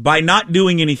 By not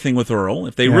doing anything with Earl.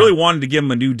 If they really wanted to give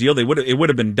him a new deal, it would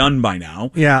have been done by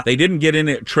now. Yeah. They didn't get in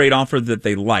a trade offer that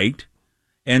they liked.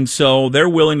 And so they're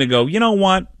willing to go, you know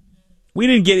what? We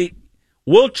didn't get it.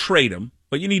 We'll trade him,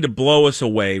 but you need to blow us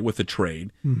away with a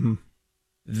trade. Mm-hmm.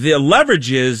 The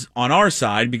leverage is on our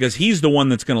side because he's the one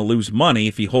that's going to lose money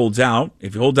if he holds out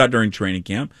during training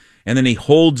camp. And then he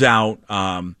holds out,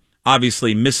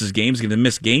 obviously misses games, going to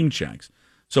miss game checks.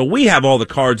 So we have all the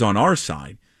cards on our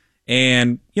side.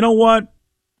 And you know what?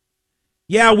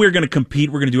 Yeah, we're going to compete.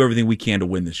 We're going to do everything we can to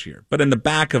win this year. But in the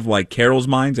back of like Carroll's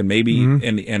minds and maybe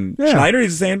and Schneider,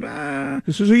 he's saying,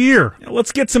 this is a year.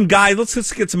 Let's get some guys.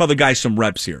 Let's get some other guys some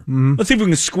reps here. Mm-hmm. Let's see if we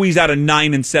can squeeze out a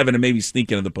 9-7 and maybe sneak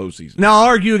into the postseason. Now I'll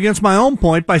argue against my own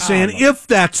point by saying if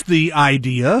that's the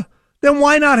idea, then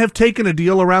why not have taken a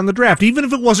deal around the draft, even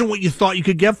if it wasn't what you thought you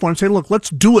could get for him? Say, look, let's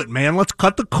do it, man. Let's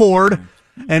cut the cord.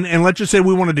 And let's just say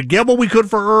we wanted to get what we could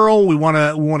for Earl. We want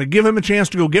to give him a chance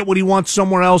to go get what he wants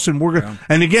somewhere else. And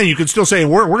and again, you could still say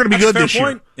we're going to be good this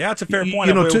year. Yeah, it's a fair point.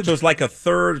 So it's like a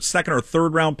second or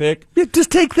third round pick. Yeah,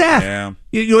 just take that. Yeah.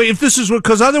 If this is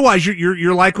because otherwise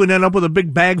you're likely to end up with a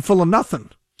big bag full of nothing.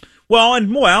 Well,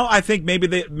 I think maybe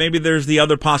there's the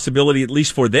other possibility, at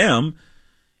least for them,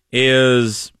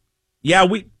 is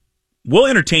we'll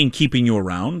entertain keeping you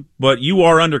around, but you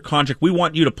are under contract. We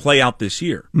want you to play out this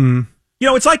year. Mm.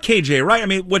 It's like KJ Wright. I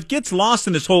mean, what gets lost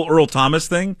in this whole Earl Thomas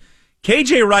thing,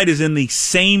 KJ Wright is in the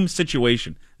same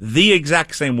situation, the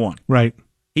exact same one. Right.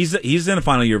 He's in the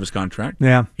final year of his contract.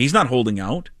 Yeah. He's not holding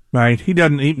out. Right. He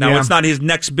doesn't. It's not his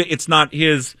next bit. It's not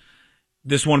his.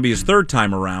 This won't be his third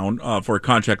time around for a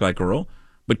contract like Earl.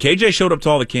 But KJ showed up to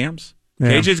all the camps.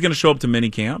 Yeah. KJ's going to show up to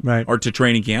mini camp or to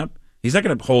training camp. He's not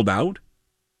going to hold out.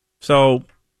 So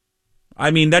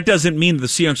I mean, that doesn't mean the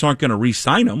Seahawks aren't going to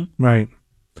re-sign him. Right.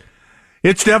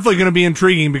 It's definitely going to be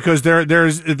intriguing because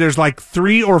there's like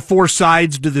 3 or 4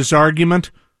 sides to this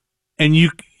argument, and you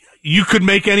could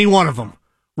make any one of them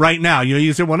right now.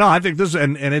 You say, well, no, I think this,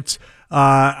 and it's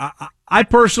I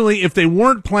personally, if they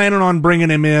weren't planning on bringing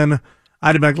him in,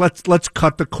 I'd be like, let's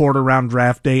cut the cord around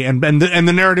draft day, and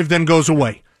the narrative then goes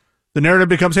away. The narrative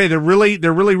becomes, hey, they're really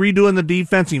redoing the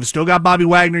defense. You've still got Bobby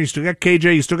Wagner, you still got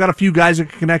KJ, you still got a few guys that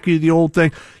can connect you to the old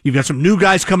thing. You've got some new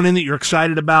guys coming in that you're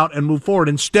excited about, and move forward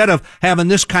instead of having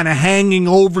this kind of hanging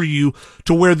over you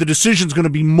to where the decision's going to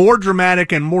be more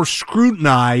dramatic and more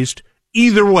scrutinized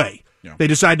either way. Yeah. They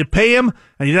decide to pay him,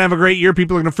 and he doesn't have a great year.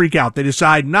 People are going to freak out. They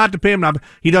decide not to pay him.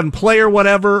 He doesn't play or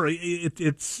whatever.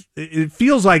 It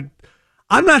feels like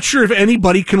I'm not sure if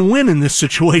anybody can win in this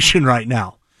situation right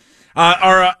now.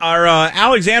 Our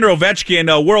Alexander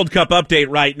Ovechkin World Cup update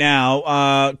right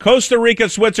now. Costa Rica,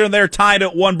 Switzerland, they're tied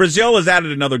at 1. Brazil has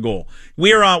added another goal.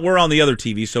 We're on the other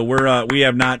TV, so we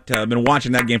have not been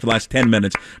watching that game for the last 10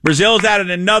 minutes. Brazil has added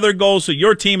another goal, so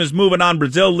your team is moving on.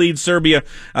 Brazil leads Serbia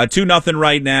 2-0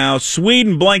 right now.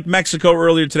 Sweden blanked Mexico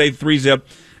earlier today, 3-0.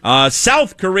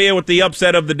 South Korea with the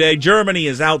upset of the day. Germany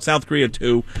is out. South Korea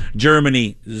 2.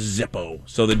 Germany zippo.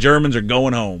 So the Germans are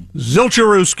going home.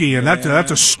 Zilcharuski, and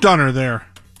that's a stunner there.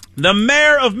 The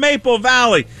mayor of Maple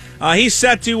Valley. He's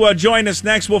set to join us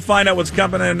next. We'll find out what's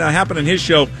happening in his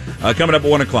show coming up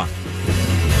at 1 o'clock.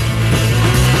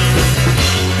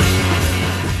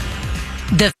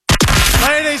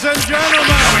 Ladies and gentlemen,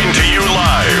 coming to you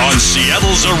live on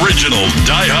Seattle's original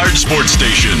diehard sports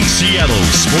station, Seattle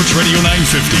Sports Radio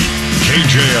 950,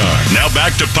 KJR. Now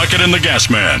back to Puckett and the Gas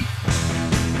Man.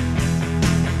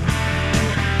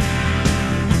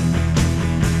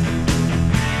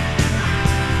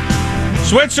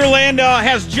 Switzerland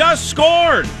has just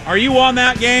scored. Are you on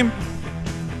that game?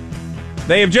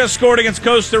 They have just scored against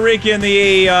Costa Rica in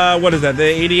the, what is that, the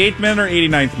 88th minute or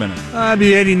 89th minute?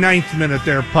 The 89th minute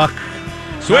there, Puck.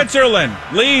 Switzerland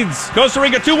leads Costa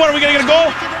Rica 2-1. Are we going to get a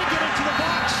goal?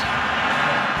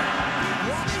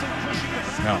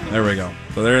 No, there we go.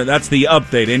 So that's the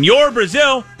update. And your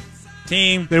Brazil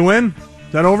team. They win?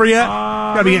 Is that over yet?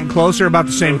 Got to be getting closer about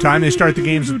the same time. They start the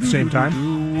games at the same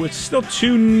time. It's still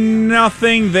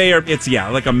 2-0. It's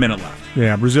like a minute left.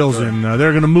 Yeah, Brazil's in. They're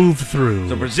going to move through.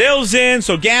 So Brazil's in.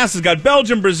 So Gas has got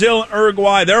Belgium, Brazil, and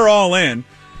Uruguay. They're all in.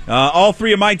 All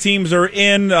 3 of my teams are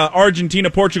in. Argentina,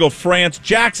 Portugal, France.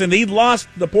 Jackson, he lost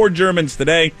the poor Germans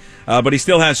today, but he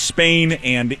still has Spain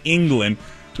and England.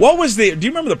 What was do you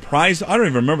remember the prize? I don't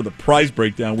even remember the prize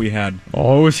breakdown we had.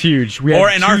 Oh, it was huge. We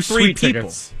had our 3 sweet people.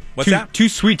 Tickets. What's that? 2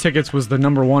 sweet tickets was the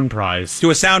number 1 prize. To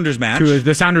a Sounders match. To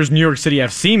the Sounders New York City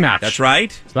FC match. That's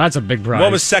right. So that's a big prize.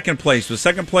 What was second place? Was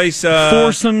second place...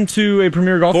 Foursome to a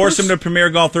Premier Golf course? Foursome to Premier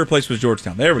Golf. Third place was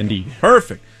Georgetown. There we Indeed. go.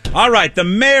 Perfect. All right, the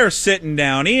mayor's sitting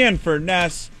down. Ian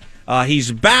Furness.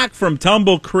 He's back from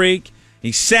Tumble Creek.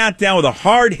 He sat down with a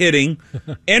hard-hitting,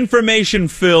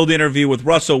 information-filled interview with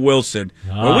Russell Wilson,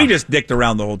 where we just dicked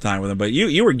around the whole time with him. But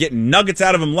you were getting nuggets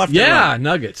out of him left and right. Yeah,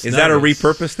 nuggets. Is that a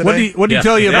repurpose today? What did he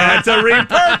tell you about? That's a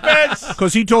repurpose.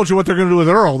 Because he told you what they're going to do with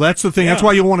Earl. That's the thing. Yeah. That's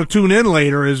why you want to tune in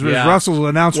later is Russell will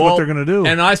announce what they're going to do.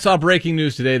 And I saw breaking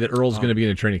news today that Earl's going to be in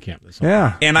a training camp this summer.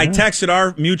 Yeah. And I texted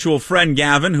our mutual friend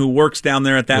Gavin, who works down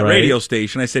there at that radio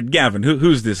station. I said, Gavin,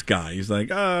 who's this guy? He's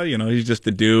like, he's just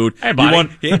a dude. Hey,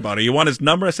 buddy. You want his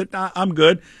number? I said, nah, I'm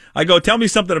good. I go, tell me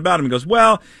something about him. He goes,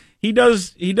 well, he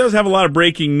does have a lot of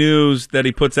breaking news that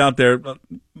he puts out there.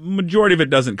 Majority of it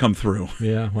doesn't come through.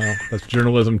 Yeah, well, that's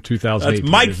journalism 2008.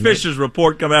 That's Mike Fisher's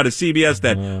report coming out of CBS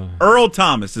that Earl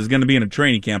Thomas is going to be in a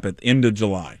training camp at the end of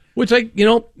July. Which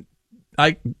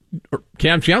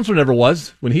Cam Chancellor never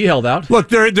was when he held out. Look,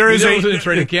 there is a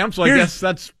training camp, so I guess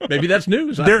that's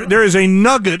news. There is a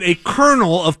nugget, a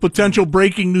kernel of potential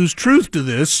breaking news truth to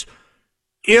this.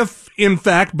 If, in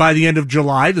fact, by the end of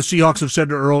July, the Seahawks have said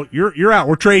to Earl, "You're out.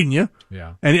 We're trading you."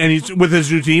 Yeah, and he's with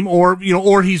his new team, or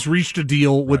he's reached a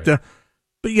deal with the.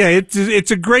 But yeah,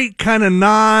 it's a great kind of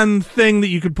non-thing that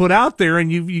you could put out there,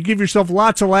 and you give yourself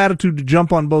lots of latitude to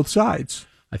jump on both sides.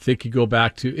 I think you go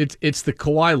back to it's the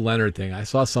Kawhi Leonard thing. I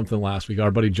saw something last week.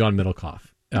 Our buddy John Middlecoff,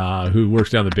 who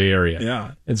works down the Bay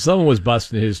Area, and someone was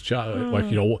busting his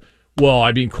well,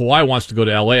 I mean, Kawhi wants to go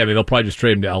to L.A. I mean, they'll probably just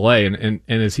trade him to L.A. And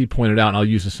as he pointed out, and I'll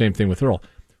use the same thing with Earl.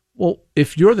 Well,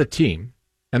 if you're the team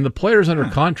and the player's under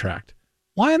contract,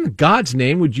 why in God's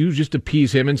name would you just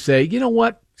appease him and say, you know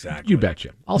what? Exactly. You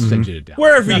betcha. I'll send you to Dallas.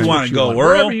 Wherever you want to go, Earl.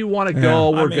 Wherever you want to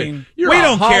go, we're good. We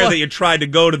don't care that you tried to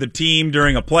go to the team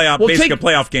during a playoff, basically a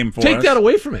playoff game for us. Take that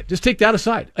away from it. Just take that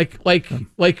aside.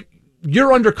 Like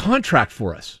you're under contract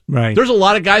for us. Right. There's a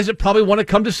lot of guys that probably want to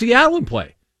come to Seattle and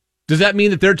play. Does that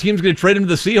mean that their team's going to trade him to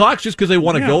the Seahawks just because they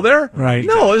want to go there? Right.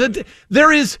 No,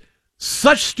 there is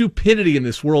such stupidity in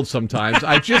this world sometimes.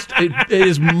 It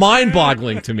is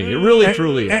mind-boggling to me. It really,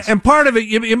 truly is. And part of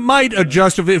it might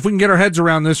adjust if we can get our heads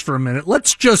around this for a minute.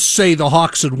 Let's just say the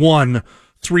Hawks had won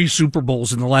 3 Super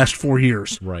Bowls in the last 4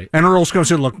 years. Right. And Earl's going to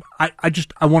say, look, I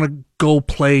want to go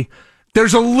play.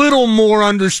 There's a little more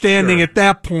understanding at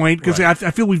that point because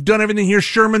I feel we've done everything here.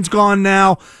 Sherman's gone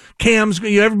now. Cam's,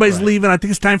 everybody's leaving. I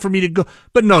think it's time for me to go.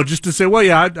 But no, just to say, well,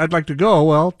 yeah, I'd like to go.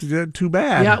 Well, too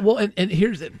bad. Yeah, well, and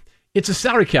here's it. It's a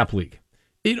salary cap league.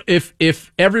 If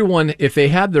they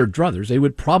had their druthers, they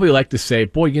would probably like to say,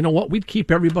 boy, you know what? We'd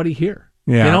keep everybody here.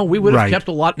 Yeah, we would have kept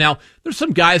a lot. Now, there's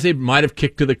some guys they might have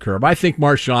kicked to the curb. I think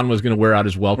Marshawn was going to wear out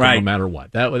his welcome no matter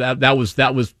what. That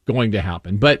was going to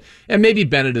happen. And maybe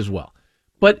Bennett as well.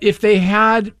 But if they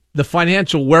had the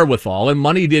financial wherewithal and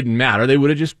money didn't matter, they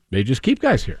just keep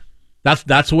guys here. That's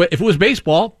the way. If it was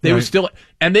baseball, they would still,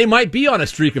 and they might be on a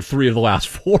streak of 3 of the last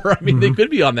 4. I mean, they could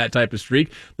be on that type of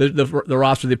streak. The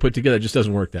roster they put together just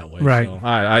doesn't work that way.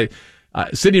 Right. So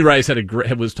Sidney Rice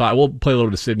was taught. We'll play a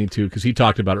little to Sidney too because he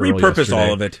talked about it earlier. Repurpose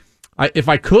all of it. If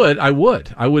I could, I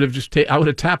would. I would have I would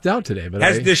have tapped out today. But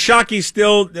the Shockey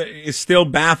is still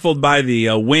baffled by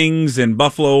the wings and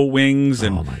Buffalo wings,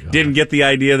 and didn't get the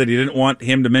idea that he didn't want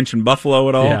him to mention Buffalo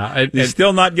at all. Yeah, he's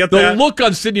still not get that. The look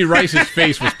on Sidney Rice's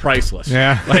face was priceless.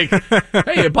 Yeah, like,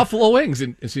 hey, Buffalo wings,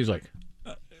 and he's like.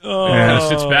 Kind of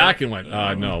sits back and went,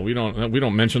 no, we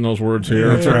don't mention those words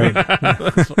here.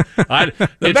 That's right.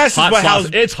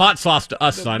 It's hot sauce to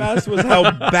us, son. The best was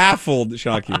how baffled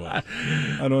Shockey was.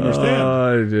 I don't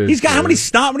understand. He's got how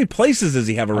many places does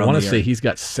he have around? I want to say he's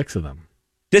got 6 of them.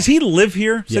 Does he live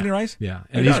here, Sidney Rice? Yeah,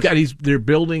 and they're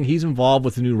building. He's involved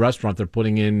with the new restaurant they're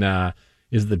putting in.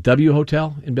 Is the W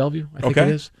Hotel in Bellevue? I think it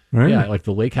is. Right. Yeah, like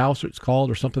the Lake House, it's called,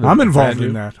 or something. I'm involved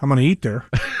in that. I'm going to eat there.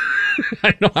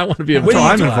 I know. I want to be involved.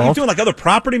 I'm involved. Are you doing like other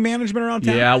property management around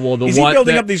town? Yeah. Well, is he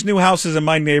building up these new houses in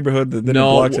my neighborhood that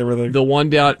blocks everything? The one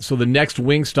down. So the next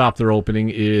wing stop they're opening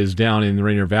is down in the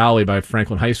Rainier Valley by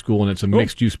Franklin High School, and it's a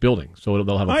mixed use building. So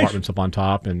they'll have apartments up on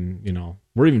top, and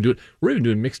we're even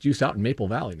doing mixed use out in Maple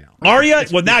Valley now. Are you?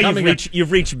 Well, now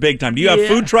you've reached big time. Do you have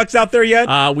food trucks out there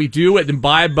yet? We do at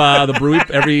Imbibe the brewery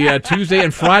every Tuesday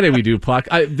and Friday. We do Puck.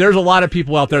 There's a lot of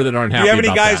people out there that aren't happy. Do you have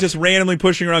any guys that. just randomly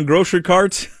pushing around grocery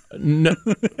carts? No,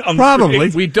 probably.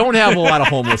 We don't have a lot of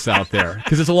homeless out there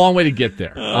because it's a long way to get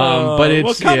there. But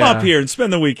it's come up here and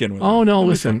spend the weekend with me. Oh no,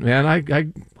 listen, man,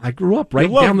 I grew up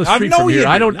right down the street from here.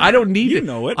 I don't need it.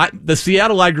 Know it. The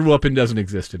Seattle I grew up in doesn't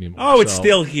exist anymore. Oh, it's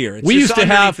still here. We used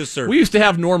to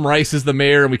have Norm Rice as the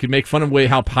mayor, and we could make fun of the way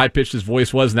how high pitched his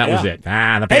voice was, and that was it.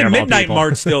 The Midnight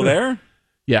Mart's still there.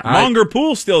 Yeah, Monger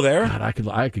Pool's still there. God,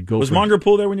 I could go. Was Monger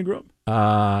Pool there when you grew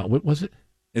up? What was it?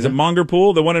 Is it Monger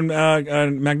Pool, the one in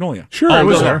Magnolia? Sure, it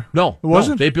was there. No, it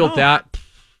wasn't. They built that.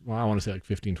 Well, I want to say like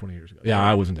 15, 20 years ago. Yeah,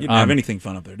 I wasn't there. You didn't have anything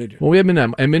fun up there, did you? Well, we had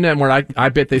Midnight where I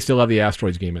bet they still have the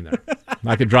Asteroids game in there.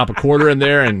 I could drop a quarter in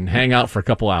there and hang out for a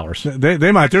couple hours.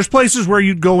 They might. There's places where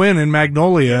you'd go in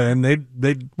Magnolia, and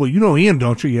well, you know Ian,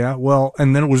 don't you? Yeah. Well,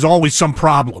 and then it was always some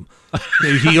problem.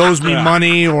 He owes me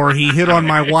money, or he hit on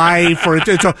my wife, or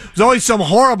it's always some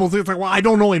horrible thing. It's like, well, I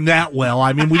don't know him that well.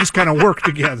 I mean, we just kind of work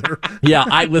together. Yeah,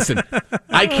 listen.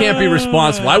 I can't be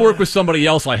responsible. I work with somebody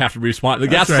else. I have to be responsible.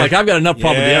 The guy's like, I've got enough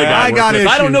problem with the other guy. I got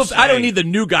issues. I don't need the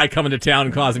new guy coming to town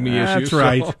and causing me issues. That's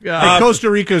right. So, hey, Costa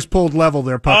Rica's pulled level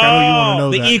there, Puck. I know you want to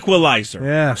know the that. The equalizer.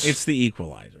 Yes, it's the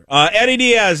equalizer. Eddie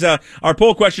Diaz, our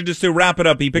poll question, just to wrap it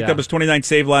up, he picked up his 29th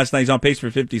save last night. He's on pace for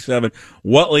 57.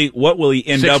 What will he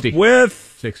end 60. up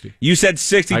with? 60. You said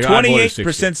 60.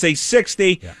 28% say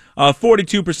 60.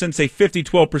 42% say 50.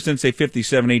 12% say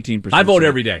 57. 18%. I vote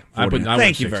every day.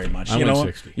 Thank you very much. You know,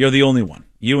 60. You're the only one.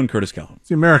 You and Curtis Calhoun. It's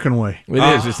the American way. It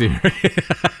is. It's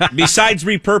the Besides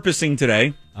repurposing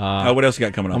today, what else you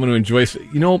got coming up? I'm going to enjoy.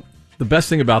 The best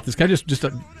thing about this guy,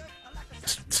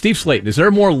 Steve Slayton. Is there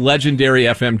a more legendary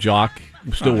FM jock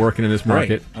still working in this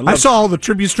market? Right. I saw all the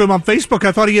tributes to him on Facebook.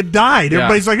 I thought he had died.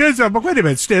 Everybody's like, wait a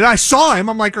minute. And I saw him.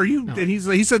 I'm like, are you? No. And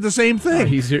he said the same thing.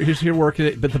 He's here working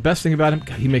it. But the best thing about him,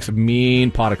 he makes a mean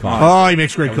pot of coffee. Oh, he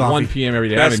makes great coffee. 1 p.m. every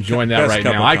day. I'm enjoying that right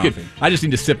now. I just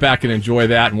need to sit back and enjoy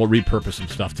that, and we'll repurpose some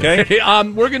stuff today. Okay.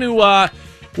 We're going to...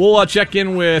 We'll check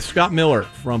in with Scott Miller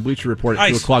from Bleacher Report at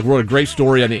 2 o'clock. Wrote a great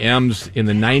story on the M's in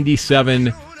the 97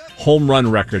 home run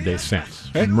record they sent.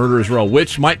 Murderers Row,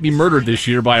 which might be murdered this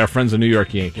year by our friends the New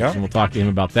York Yankees. Yep. And we'll talk to him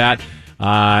about that.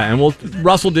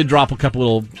 Russell did drop a couple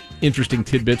little interesting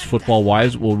tidbits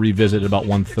football-wise. We'll revisit about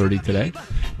 1:30 today,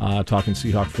 talking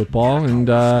Seahawk football. And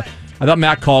I thought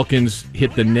Matt Calkins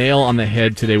hit the nail on the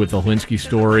head today with the Holinsky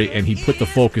story, and he put the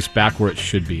focus back where it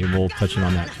should be, and we'll touch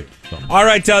on that too. So. All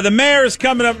right, the mayor is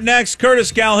coming up next.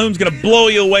 Curtis Calhoun's going to blow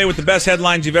you away with the best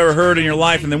headlines you've ever heard in your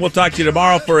life, and then we'll talk to you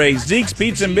tomorrow for a Zeke's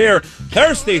Pizza and Beer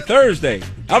Thirsty Thursday.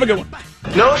 Have a good one.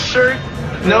 No shirt,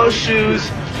 no shoes,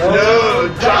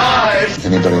 no ties.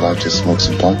 Anybody like to smoke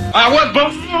some pot? I was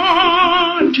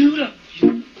born to love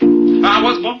you. I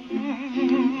was born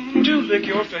to lick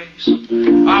your face.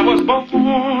 I was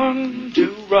born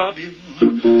to rub you.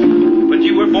 But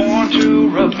you were born to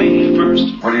rub me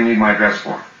first. What do you need my address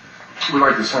for? We'd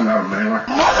like to send out a mailer.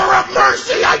 Mother of mercy!